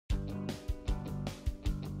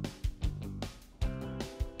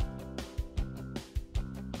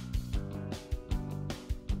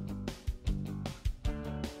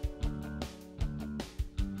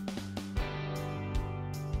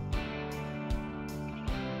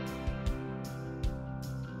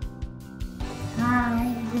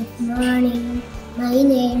Morning. My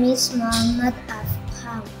name is Mohammed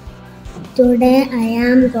Afham. Today I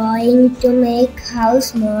am going to make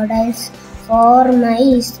house models for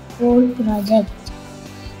my school project.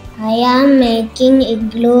 I am making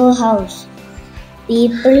igloo house.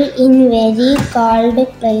 People in very cold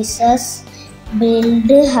places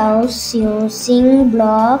build house using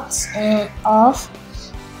blocks of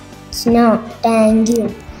snow. Thank you.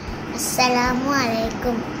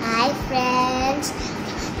 Assalamualaikum. Hi friends.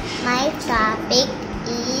 My topic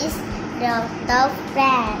is route of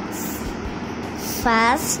France.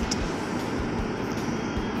 First,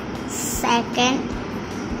 second,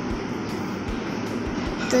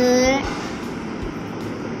 third,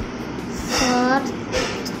 fourth,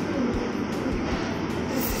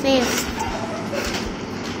 fifth.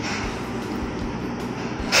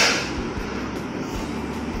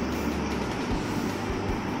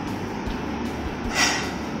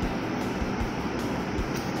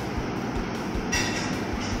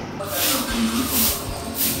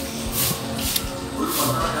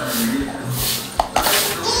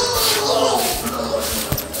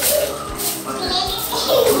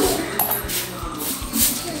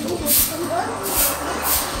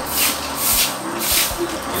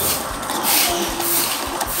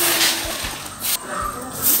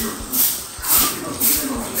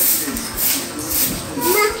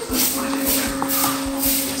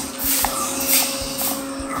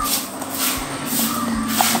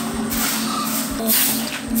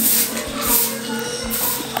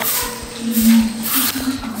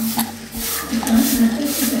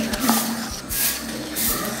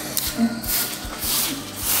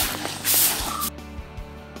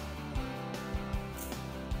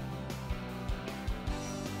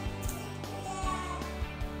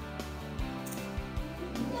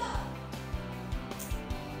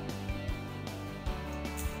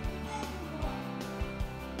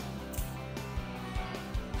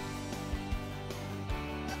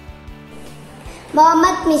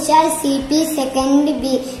 Muhammad Mishal CP second B.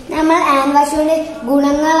 നമ്മൾ hand വാഷിന്റെ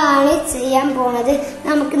ഗുണങ്ങളാണ് ചെയ്യാൻ പോണത്.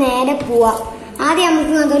 നമുക്ക് നേരെ പോവാം. ആദ്യം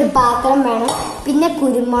നമുക്ക് അതൊരു പാത്രം വേണം, പിന്നെ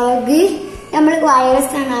കുരുമുളക്, നമ്മൾ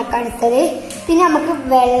വൈറസ് ആണ് എടുത്തത്, പിന്നെ നമുക്ക്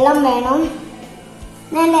വെള്ളം വേണം,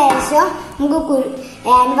 ശേഷം നമുക്ക്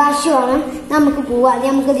ഹാൻഡ് വാഷ് വേണം. നമുക്ക് പോവാം.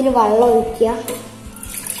 ആദ്യം നമുക്ക് ഇതിൽ വെള്ളം ഒഴിക്കുക.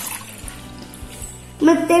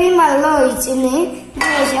 ഇത്രയും വെള്ളം ഒഴിച്ചതിന്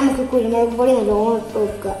ശേഷം നമുക്ക് കുരുമുളക് പൊടി നല്ലോണം ഇട്ട്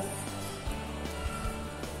വെക്കുക.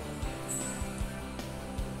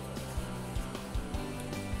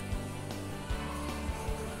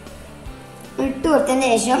 ഇട്ട് കൊടുത്തതിന്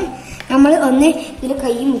ശേഷം നമ്മൾ ഒന്ന് ഇതിൽ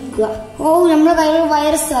കൈ മുക്കുക. നമ്മുടെ കയ്യിൽ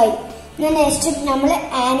വൈറസ് ആയി. നെക്സ്റ്റ് നമ്മൾ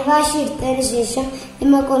ഹാൻഡ് വാഷ് എടുത്തതിന് ശേഷം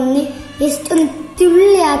നമുക്കൊന്ന് ജസ്റ്റ് ഒന്ന്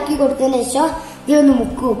തുള്ളിയാക്കി കൊടുത്തതിന് ശേഷം ഇതിലൊന്ന്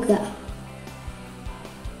മുക്ക് വെക്കുക.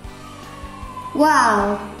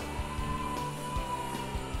 വാവ്!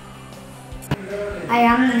 I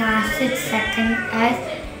am Nasir second as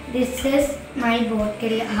this is my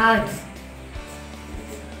bottle hearts.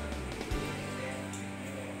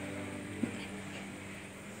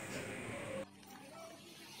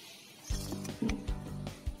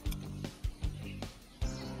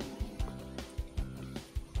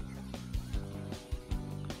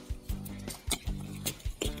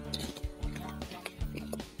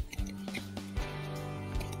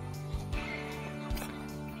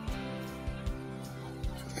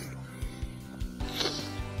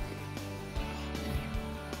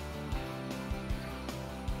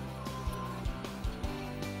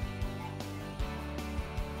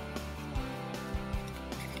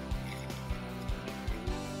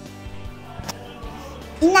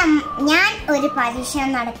 ഞാൻ ഒരു പരീക്ഷണം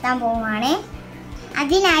നടത്താൻ പോവുകയാണ്.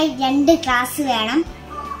 അതിനായി 2 ഗ്ലാസ് വേണം.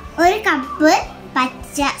 ഒരു കപ്പ്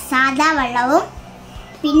പച്ച സാദാ വെള്ളവും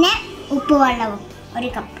പിന്നെ ഉപ്പ് വെള്ളവും 1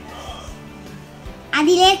 കപ്പ്.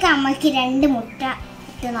 അതിലേക്ക് നമുക്ക് 2 മുട്ട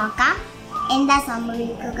ഇട്ട് നോക്കാം എന്താ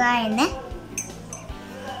സംഭവിക്കുക എന്ന്.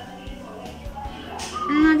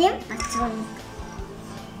 ആദ്യം പച്ചവെള്ളം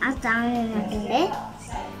ആ താഴെ നിന്നിട്ടുണ്ട്.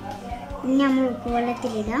 ഇനി നമ്മൾ ഉപ്പ്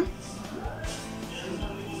വെള്ളത്തിലിടാം.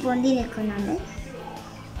 പൊന്തി നിൽക്കുന്നുണ്ട്.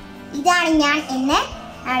 ഇതാണ് ഞാൻ ഇന്ന്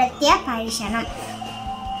നടത്തിയ പരീക്ഷണം.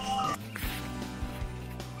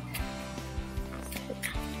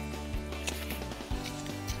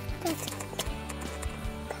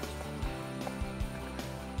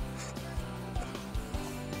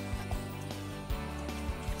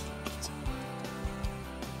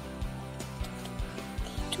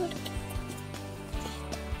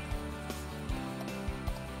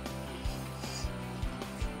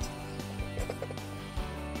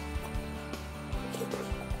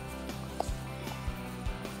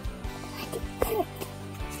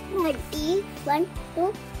 Ready? 1, 2,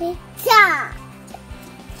 3, start!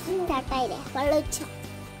 Start ആയില്ലേ? വെള്ളം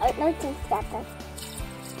സ്റ്റാർട്ട് ആയി.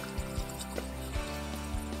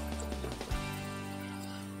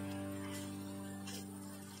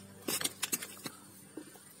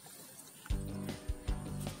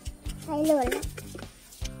 അതിൽ വെള്ളം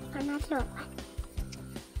കണാറ്റിൽ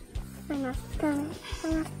വെള്ളം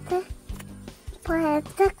കണത്ത്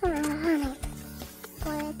പുഴത്തെ കിണറാണ്.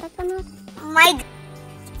 പുഴത്തെ കിണർ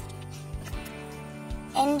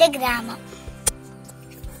എന്റെ ഗ്രാമം.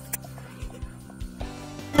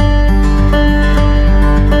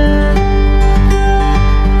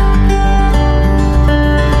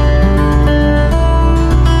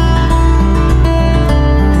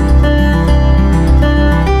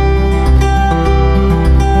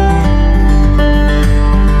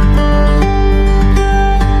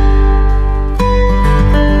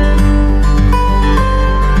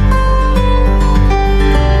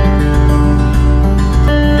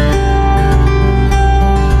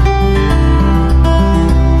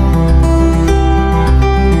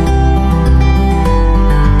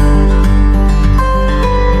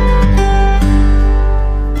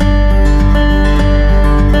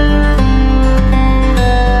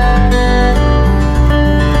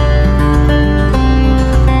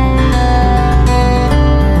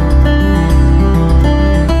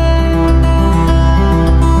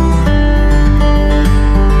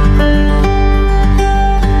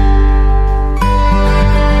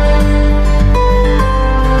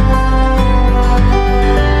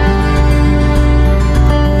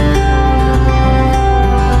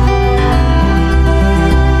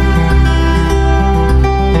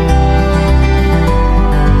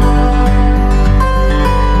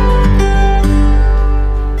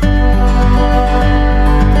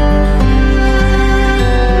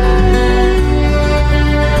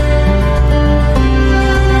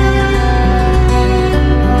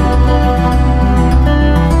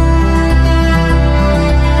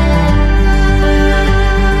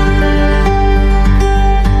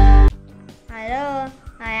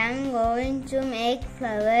 To make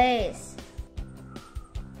flowers.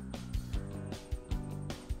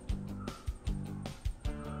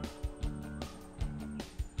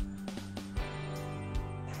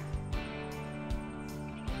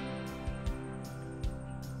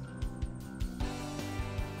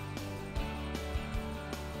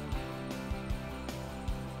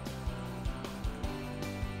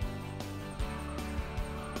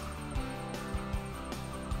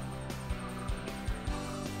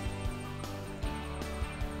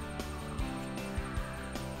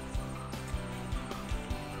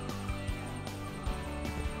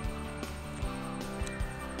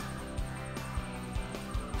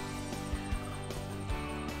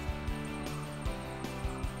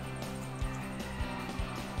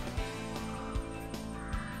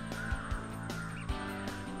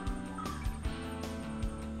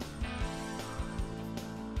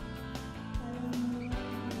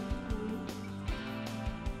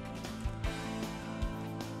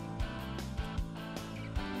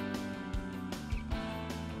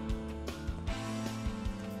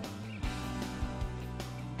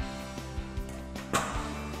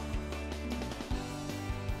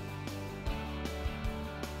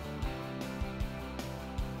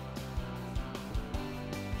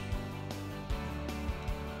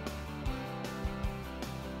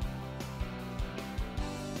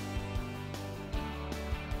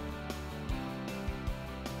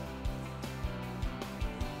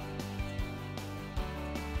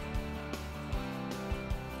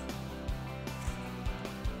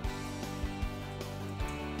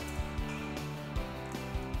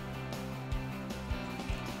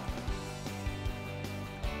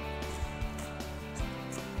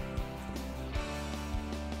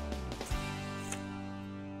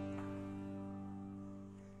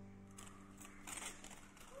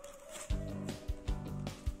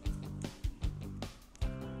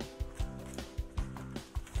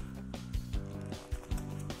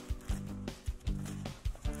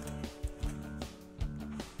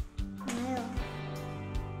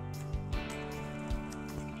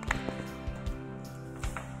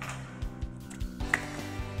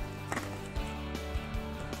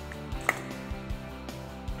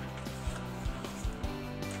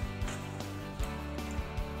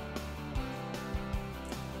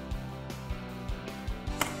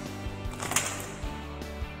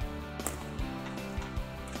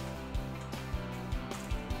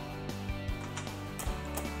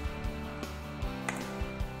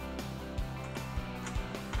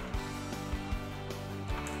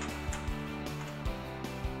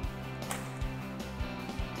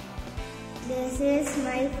 This is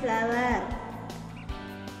my flower.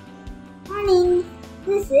 Morning.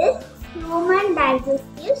 This is human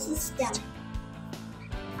digestive system.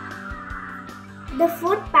 The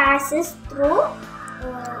food passes through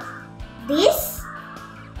this.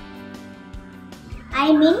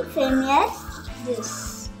 Femur this.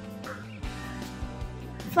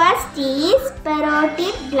 First is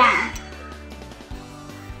parotid gland.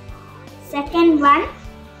 Second one,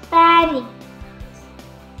 pari.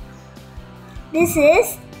 This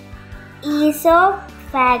is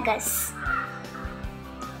esophagus.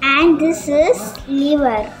 And this is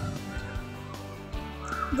liver.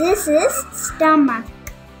 This is stomach.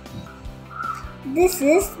 This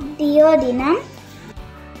is duodenum,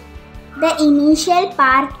 the initial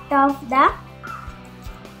part of the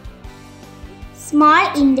small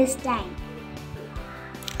intestine.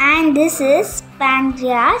 And this is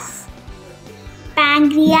pancreas.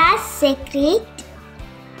 Pancreas secrete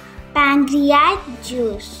pancreas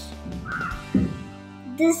juice.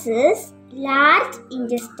 This is large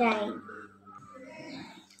intestine.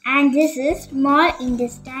 And this is small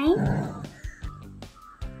intestine.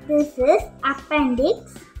 This is appendix.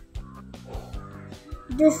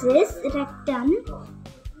 This is rectum.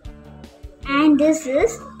 And this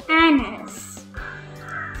is anus.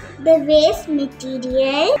 The waste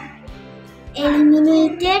material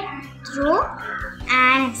eliminated through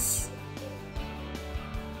anus.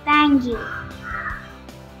 Thank you.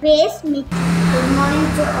 Waste material. Good morning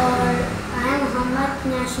to all. I am Muhammad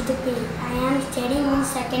Nashid P. I am studying in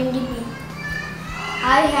second B.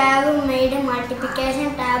 I have made a multiplication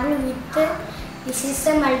table with this is a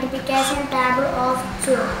multiplication table of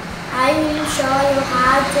 2. I will show you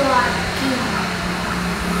how to work it.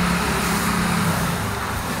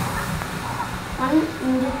 1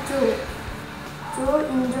 into 2, 2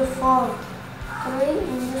 into 4, 3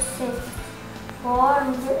 into 6, 4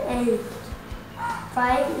 into 8,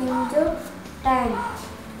 5 into 10,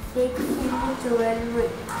 6 into 12,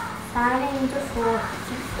 7 into 4,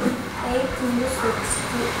 8 into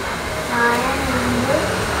 60, 9 into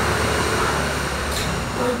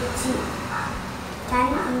 80, 10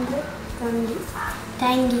 into 20.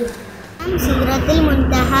 Thank you. I am Sigratul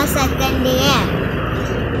Muntaha second year.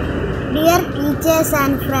 Dear teachers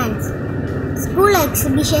and friends, school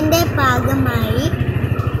exhibition ഭാഗമായി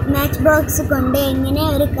match box കൊണ്ട് എങ്ങനെ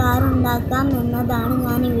ഒരു car ഉണ്ടാക്കാം എന്നതാണ്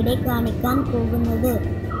ഞാൻ ഇവിടെ കാണിക്കാൻ പോകുന്നത്.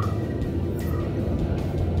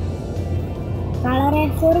 കളർ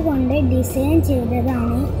A4 കൊണ്ട് ഡിസൈൻ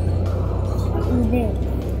ചെയ്തതാണ് ഇത്.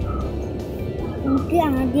 എനിക്ക്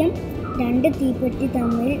ആദ്യം 2 തീപ്പെട്ടി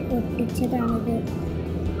തമ്മിൽ ഒട്ടിച്ചതാണിത്.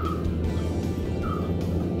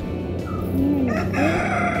 നമുക്ക്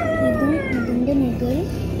ഇതും അതിൻ്റെ മുകൾ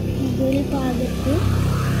ഭാഗത്ത്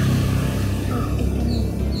ഒട്ടിക്കണം.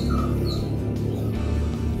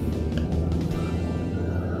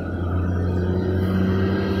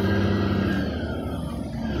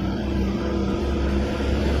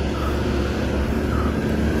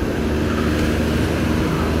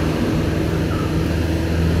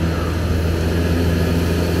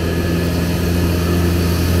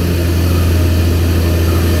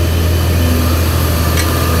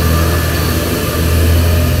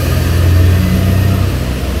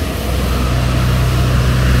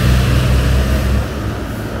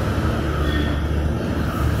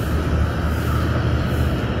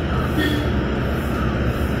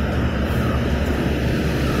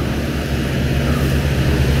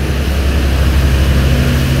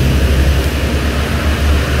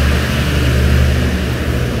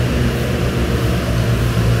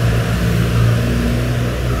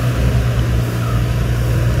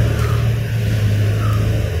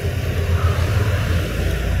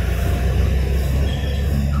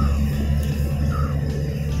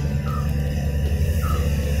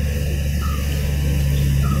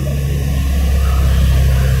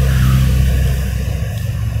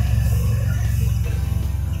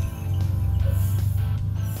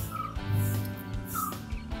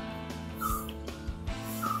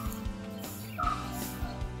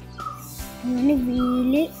 അങ്ങനെ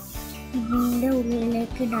വീല് ഇതിൻ്റെ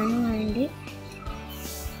ഉള്ളിലേക്ക് ഇടാൻ വേണ്ടി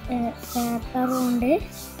പേപ്പർ കൊണ്ട്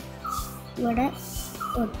ഇവിടെ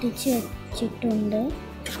ഒട്ടിച്ച് വെച്ചിട്ടുണ്ട്.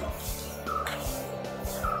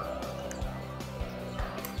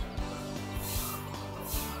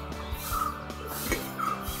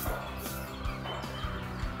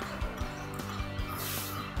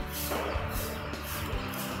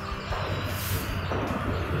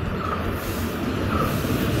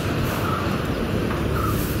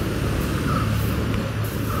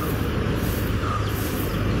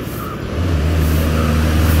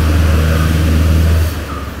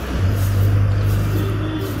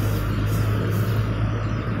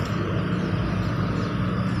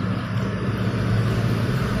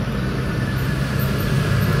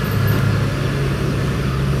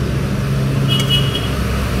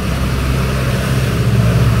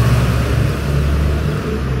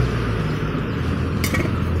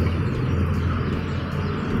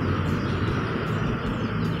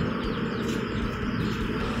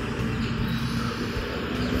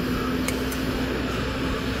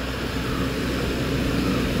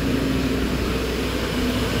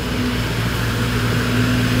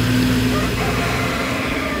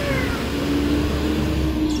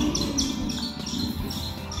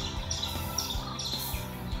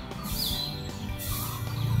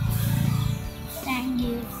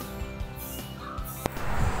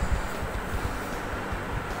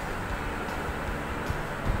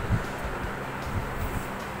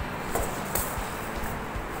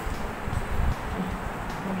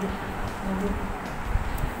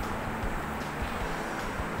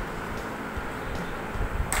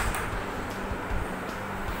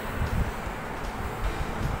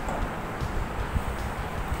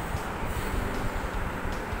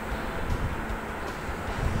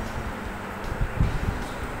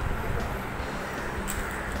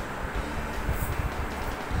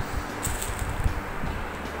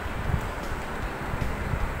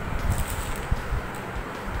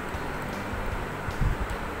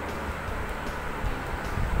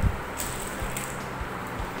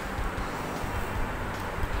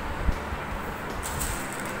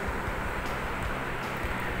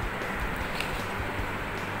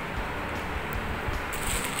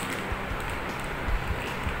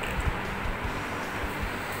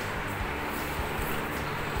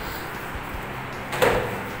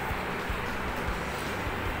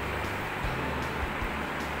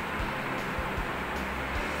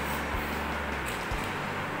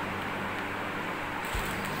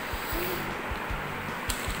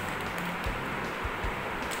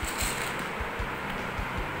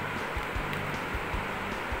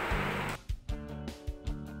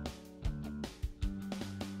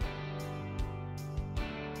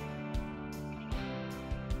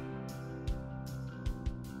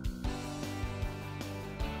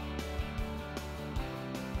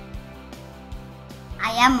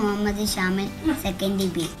 I am Muhammad Shamil, second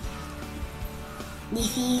B.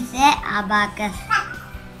 This is a abacus.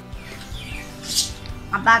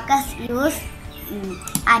 Abacus use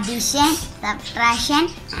addition, subtraction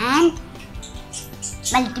and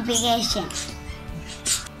multiplication.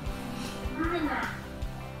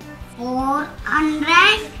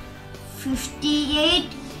 458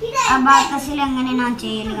 abacus എങ്ങനെ ഞാൻ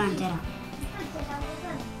ചെയ്യല് കാണിച്ചു തരാം.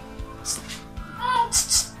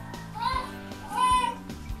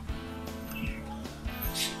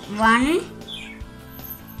 1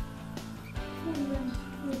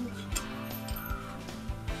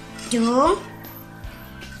 2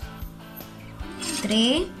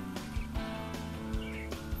 3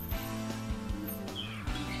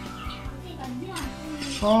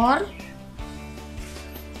 4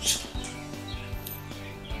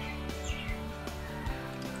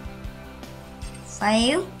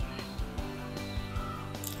 5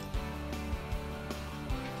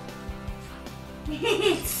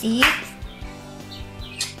 6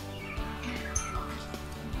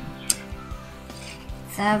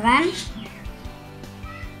 7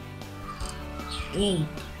 8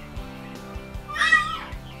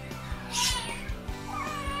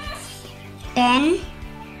 10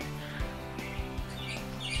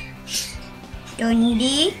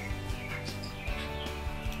 20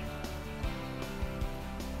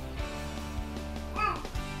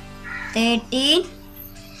 13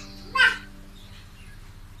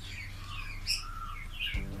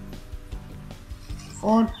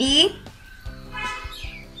 40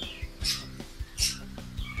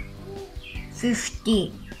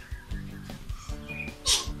 50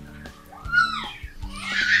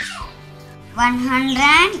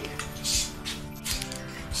 100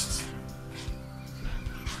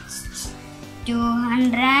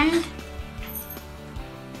 200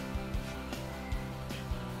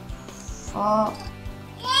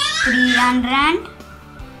 300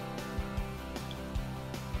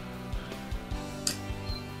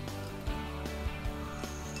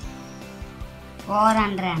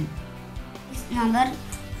 400. Number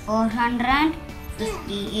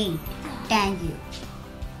 458. Thank you.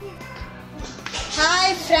 Hi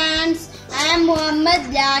friends, I am Muhammad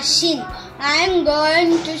Yashin. I am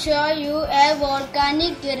going to show you a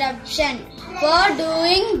volcanic eruption. For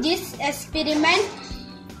doing this experiment,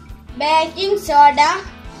 baking soda,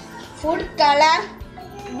 food color,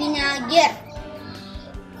 vinegar.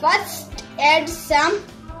 First add some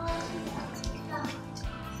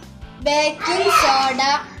baking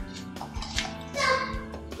soda,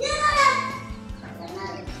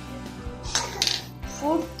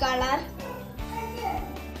 food color,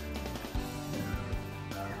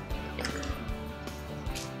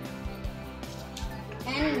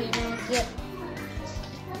 and vinegar.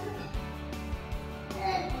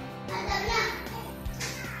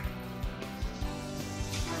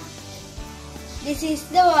 This is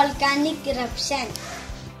the volcanic eruption.